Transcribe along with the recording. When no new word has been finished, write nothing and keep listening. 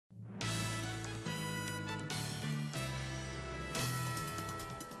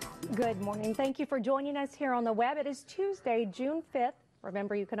Good morning. Thank you for joining us here on the web. It is Tuesday, June 5th.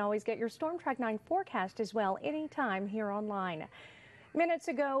 Remember, you can always get your Storm Track 9 forecast as well anytime here online. Minutes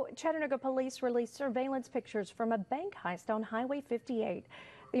ago, Chattanooga police released surveillance pictures from a bank heist on Highway 58.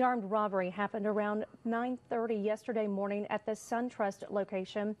 The armed robbery happened around 9:30 yesterday morning at the SunTrust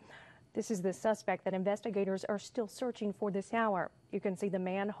location. This is the suspect that investigators are still searching for this hour. You can see the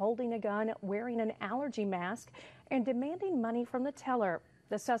man holding a gun, wearing an allergy mask, and demanding money from the teller.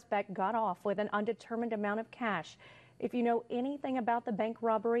 The suspect got off with an undetermined amount of cash. If you know anything about the bank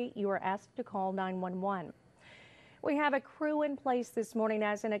robbery, you are asked to call 911. We have a crew in place this morning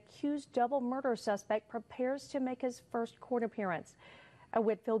as an accused double murder suspect prepares to make his first court appearance. A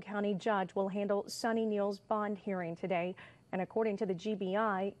Whitfield County judge will handle Sonny Neal's bond hearing today, and according to the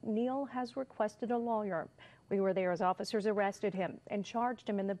GBI, Neal has requested a lawyer. We were there as officers arrested him and charged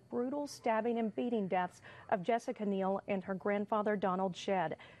him in the brutal stabbing and beating deaths of Jessica Neal and her grandfather Donald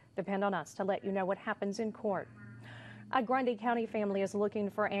Shedd. Depend on us to let you know what happens in court. A Grundy County family is looking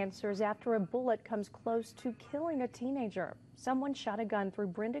for answers after a bullet comes close to killing a teenager. Someone shot a gun through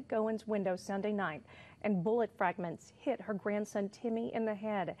Brenda Gowen's window Sunday night, and bullet fragments hit her grandson Timmy in the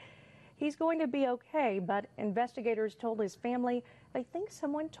head. He's going to be okay, but investigators told his family they think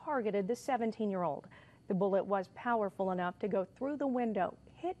someone targeted the 17-year-old. The bullet was powerful enough to go through the window,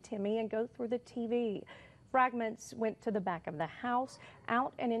 hit Timmy, and go through the TV. Fragments went to the back of the house,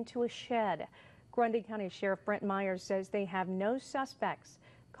 out and into a shed. Grundy County Sheriff Brent Myers says they have no suspects.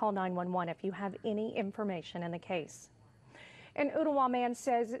 Call 911 if you have any information in the case. An Ottawa man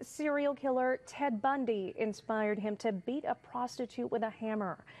says serial killer Ted Bundy inspired him to beat a prostitute with a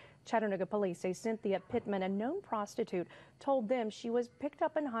hammer. Chattanooga police say Cynthia Pittman, a known prostitute, told them she was picked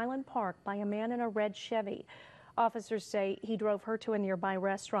up in Highland Park by a man in a red Chevy. Officers say he drove her to a nearby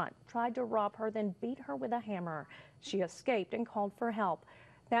restaurant, tried to rob her, then beat her with a hammer. She escaped and called for help.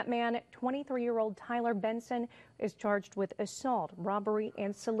 That man, 23-year-old Tyler Benson, is charged with assault, robbery,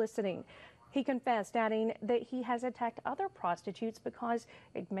 and soliciting. He confessed, adding that he has attacked other prostitutes because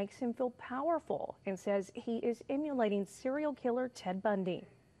it makes him feel powerful, and says he is emulating serial killer Ted Bundy.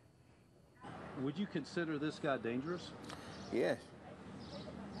 Would you consider this guy dangerous? Yes.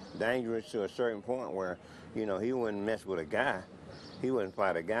 Dangerous to a certain point where, he wouldn't mess with a guy. He wouldn't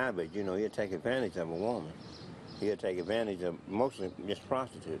fight a guy, but, he'll take advantage of a woman. He'll take advantage of mostly just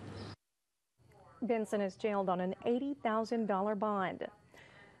prostitutes. Benson is jailed on an $80,000 bond.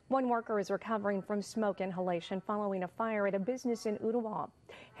 One worker is recovering from smoke inhalation following a fire at a business in Ottawa.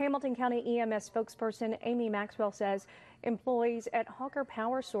 Hamilton County EMS spokesperson Amy Maxwell says employees at Hawker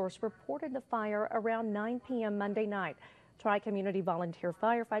Power Source reported the fire around 9 p.m. Monday night. Tri-community volunteer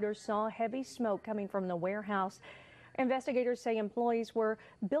firefighters saw heavy smoke coming from the warehouse. Investigators say employees were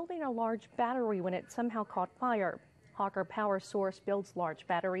building a large battery when it somehow caught fire. Hawker Power Source builds large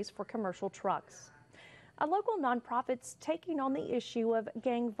batteries for commercial trucks. A local nonprofit's taking on the issue of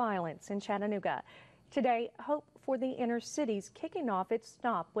gang violence in Chattanooga. Today, Hope for the Inner City's kicking off its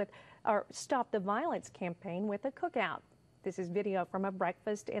Stop the Violence campaign with a cookout. This is video from a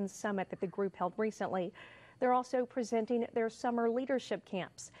breakfast and summit that the group held recently. They're also presenting their summer leadership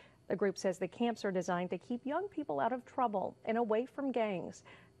camps. The group says the camps are designed to keep young people out of trouble and away from gangs.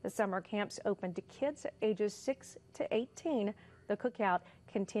 The summer camps open to kids ages 6 to 18. The cookout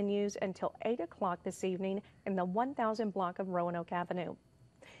continues until 8 o'clock this evening in the 1000 block of Roanoke Avenue.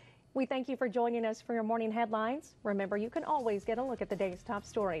 We thank you for joining us for your morning headlines. Remember, you can always get a look at the day's top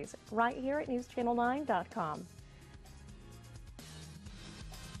stories right here at NewsChannel9.com.